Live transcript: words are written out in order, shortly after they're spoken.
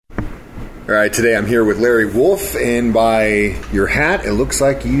All right, today I'm here with Larry Wolf, and by your hat, it looks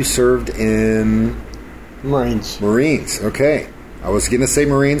like you served in... Marines. Okay. I was going to say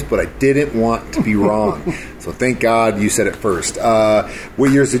Marines, but I didn't want to be wrong. So thank God you said it first.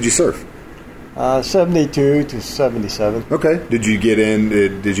 What years did you serve? 72 to 77. Okay. Did you get in?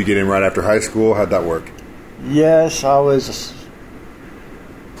 Did you get in right after high school? How'd that work? Yes, I was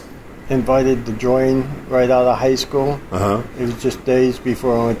invited to join right out of high school. Uh-huh. It was just days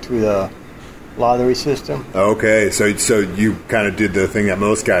before I went to the lottery system. Okay, so you kind of did the thing that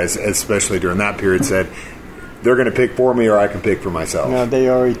most guys, especially during that period, said, they're going to pick for me or I can pick for myself. You know, they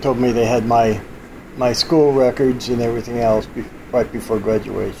already told me they had my school records and everything else right before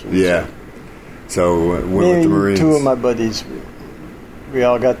graduation. Yeah. So went with the Marines. Two of my buddies, we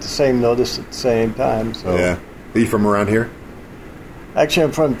all got the same notice at the same time. So. Yeah. Are you from around here? Actually,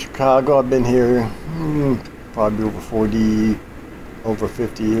 I'm from Chicago. I've been here probably over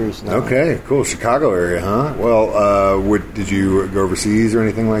 50 years now. Okay, cool. Chicago area, huh? Well, did you go overseas or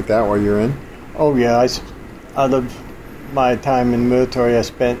anything like that while you were in? Oh, yeah. Out of my time in the military, I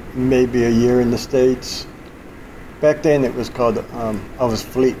spent maybe a year in the States. Back then, it was called, I was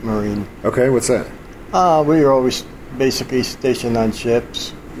Fleet Marine. Okay, what's that? We were always basically stationed on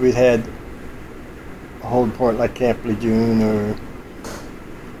ships. We had a hold port like Camp Lejeune or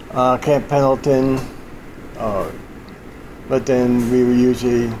Camp Pendleton. But then we were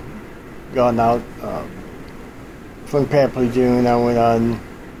usually gone out from Camp Lejeune. I went on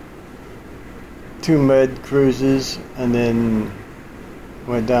 2 med cruises and then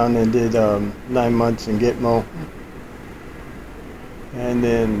went down and did 9 months in Gitmo. And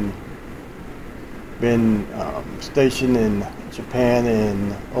then been stationed in Japan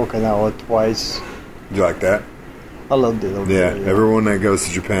and Okinawa twice. Did you like that? I loved it over there. Yeah, everyone that goes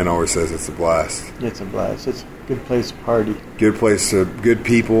to Japan always says it's a blast. It's a blast. It's a good place to party. Good place, good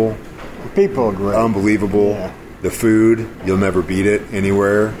people. People are great. Unbelievable. Yeah. The food, you'll never beat it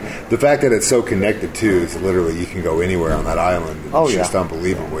anywhere. The fact that it's so connected, too, is literally you can go anywhere on that island. It's just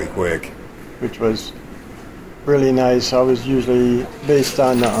unbelievably quick. Which was really nice. I was usually based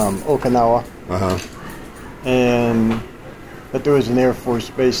on Okinawa. Uh-huh. But there was an Air Force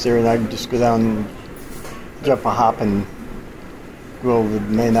base there, and I could just go down and jump a hop and go over the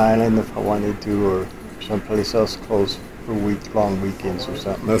main island if I wanted to, or someplace else close for long weekends or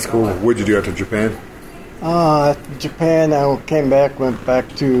something. That's cool. What'd you do after Japan? After Japan, I came back, went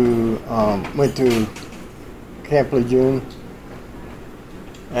to Camp Lejeune,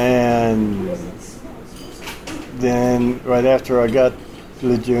 and then right after I got to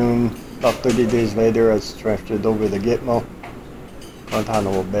Lejeune, about 30 days later, I was transferred over to Gitmo,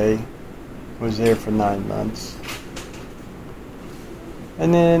 Guantanamo Bay. Was there for 9 months.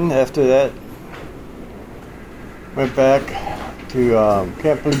 And then after that, went back to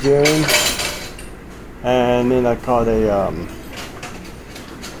Camp Lejeune, and then I caught a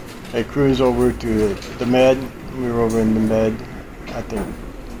cruise over to the Med. We were over in the Med, I think,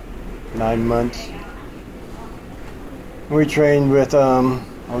 9 months. We trained with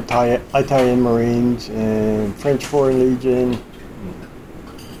Italian Marines and French Foreign Legion.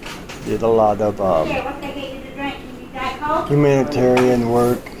 Did a lot of humanitarian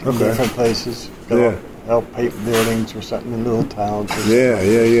work in different places. Help paint buildings or something in little towns. Yeah.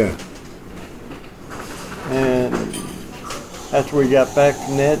 And after we got back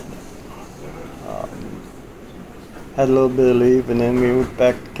from that, had a little bit of leave, and then we went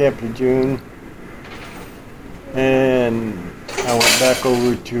back to Camp Lejeune. And I went back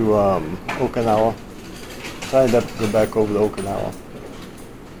over to Okinawa. Signed up to go back over to Okinawa.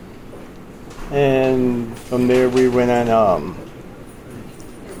 And from there we went on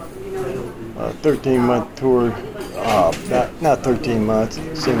a 13-month tour. Not 13 months.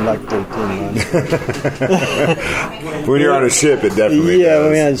 It seemed like 13 months. When you're on a ship, it definitely does.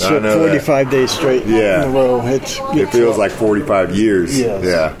 When you're on a ship 45 days straight in a row. It feels like 45 years. Yes.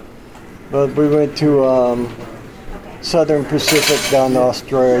 Yeah. But we went to Southern Pacific down to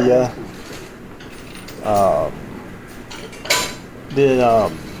Australia.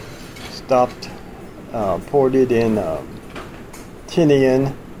 Stopped, ported in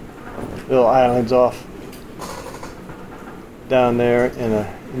Tinian, little islands off down there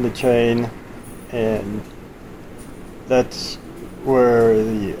in the chain, and that's where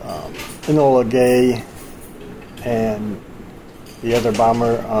the Enola Gay and the other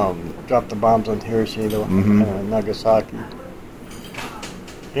bomber dropped the bombs on Hiroshima and Nagasaki.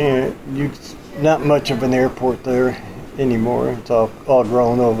 And not much of an airport there anymore. It's all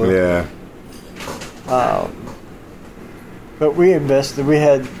grown over. Yeah. But we invested. We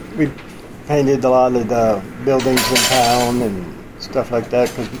painted a lot of the buildings in town and stuff like that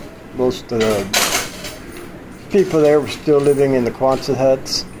because most of the people there were still living in the Quonset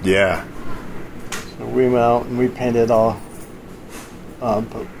huts. Yeah. So we went out and we painted all,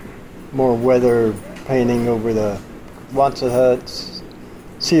 put more weather painting over the Quonset huts,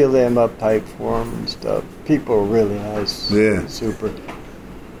 sealed them up tight for them and stuff. People were really nice. Yeah. Super.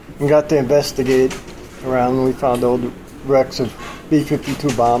 And got to investigate around, and we found old wrecks of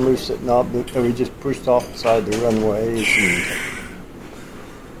B-52 bombers sitting up that we just pushed off the side of the runways,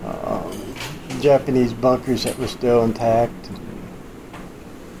 and Japanese bunkers that were still intact.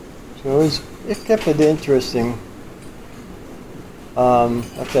 So it kept it interesting.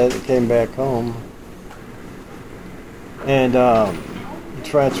 After that, I came back home and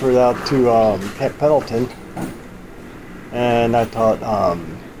transferred out to Camp Pendleton, and I taught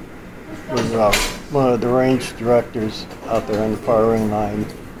was one of the range directors out there on the firing line,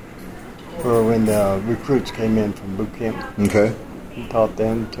 or when the recruits came in from boot camp. Okay. I taught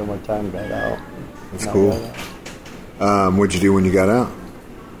them until my time got out. That's cool. What'd you do when you got out?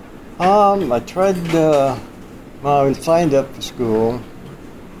 I tried. I signed up for school.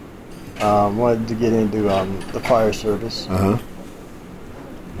 Wanted to get into the fire service.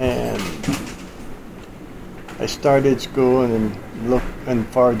 And I started school and looked in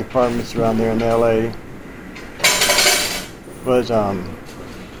fire departments around there in L.A. Was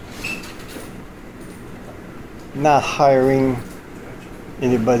not hiring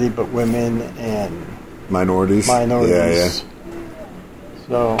anybody but women and minorities. Yeah.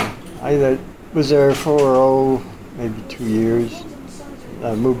 So I was there for maybe 2 years.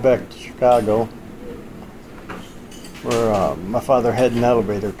 I moved back to Chicago, where my father had an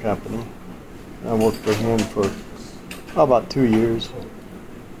elevator company. I worked for him for about 2 years,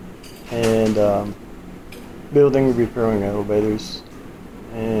 and building and repairing elevators,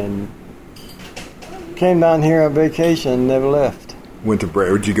 and came down here on vacation and never left. Would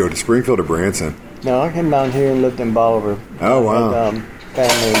you go to Springfield or Branson? No, I came down here and lived in Bolivar. Oh, wow. I had,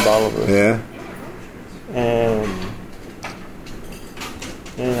 family in Bolivar. Yeah. And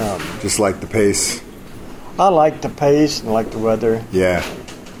just like the pace. I like the pace and like the weather. Yeah.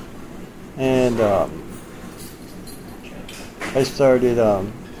 And I started,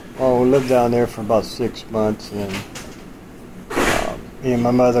 we lived down there for about 6 months, and me and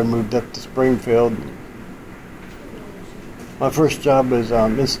my mother moved up to Springfield. My first job was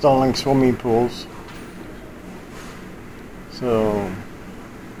installing swimming pools. So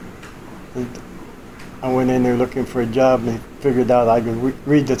I went in there looking for a job and figured out I could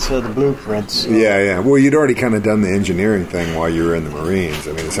read the set of blueprints. So. Yeah. Well, you'd already kind of done the engineering thing while you were in the Marines.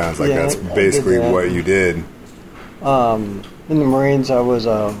 I mean, it sounds like that's basically what you did. In the Marines, I was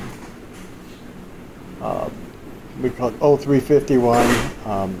we called 0351.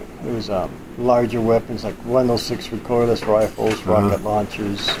 It was larger weapons like 106 recoilless rifles, rocket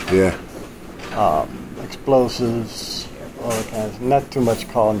launchers, explosives, all that kind of. Not too much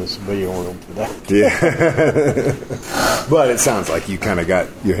call in the civilian world for that. Yeah, but it sounds like you kind of got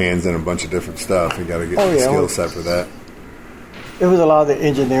your hands in a bunch of different stuff. You got to get the skill set for that. It was a lot of the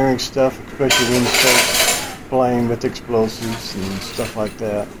engineering stuff, especially when you start playing with explosives and stuff like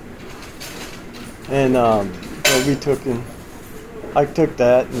that. And so I took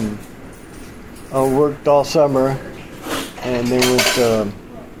that and worked all summer, and then went to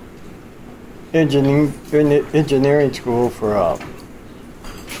engineering school for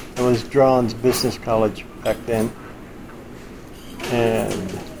it was Drawn's Business College back then,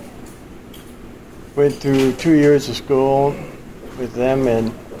 and went through 2 years of school with them,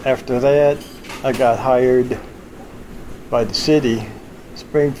 and after that I got hired by the city,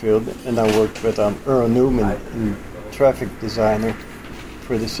 Springfield, and I worked with Earl Newman, traffic designer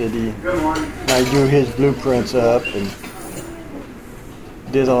for the city. Good morning. And I drew his blueprints up and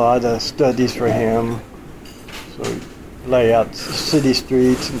did a lot of studies for him. So lay out city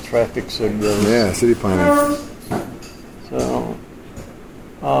streets and traffic signals. Yeah, city planning. So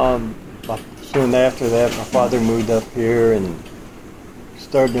soon after that, my father moved up here and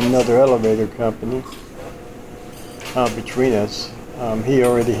started another elevator company between us. He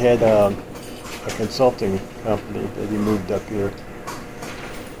already had a consulting company that he moved up here,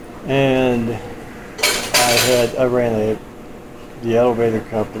 and I ran the elevator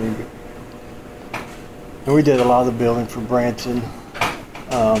company, and we did a lot of building for Branson.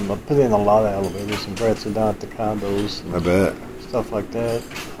 I put in a lot of elevators in Branson down at the condos. I bet. Stuff like that.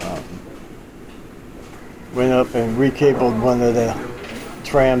 Went up and recabled one of the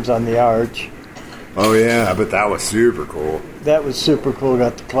trams on the arch. Oh yeah, I bet that was super cool. That was super cool.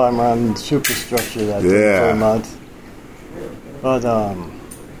 Got to climb around the superstructure that did for a month. But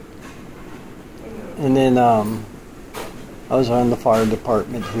and then I was on the fire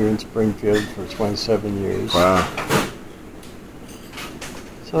department here in Springfield for 27 years. Wow.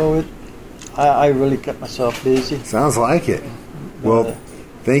 So I really kept myself busy. Sounds like it. Well,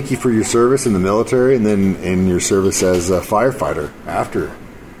 thank you for your service in the military and then in your service as a firefighter after.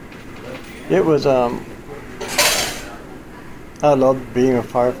 It was, I loved being a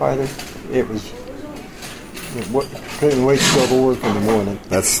firefighter. It was, couldn't wait to go to work in the morning.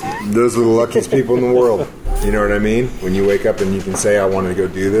 Those are the luckiest people in the world. You know what I mean? When you wake up and you can say, I wanted to go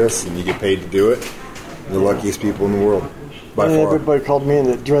do this, and you get paid to do it, the luckiest people in the world. By far. Everybody called me an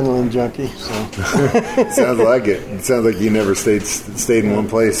adrenaline junkie. So. Sounds like it. It sounds like you never stayed in one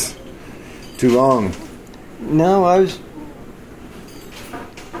place too long. No,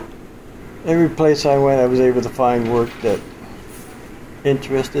 every place I went, I was able to find work that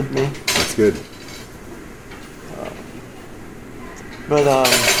interested me. That's good. But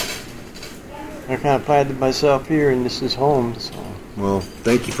I kind of planted myself here, and this is home. So. Well,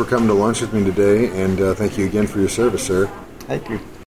 thank you for coming to lunch with me today, and thank you again for your service, sir. Thank you.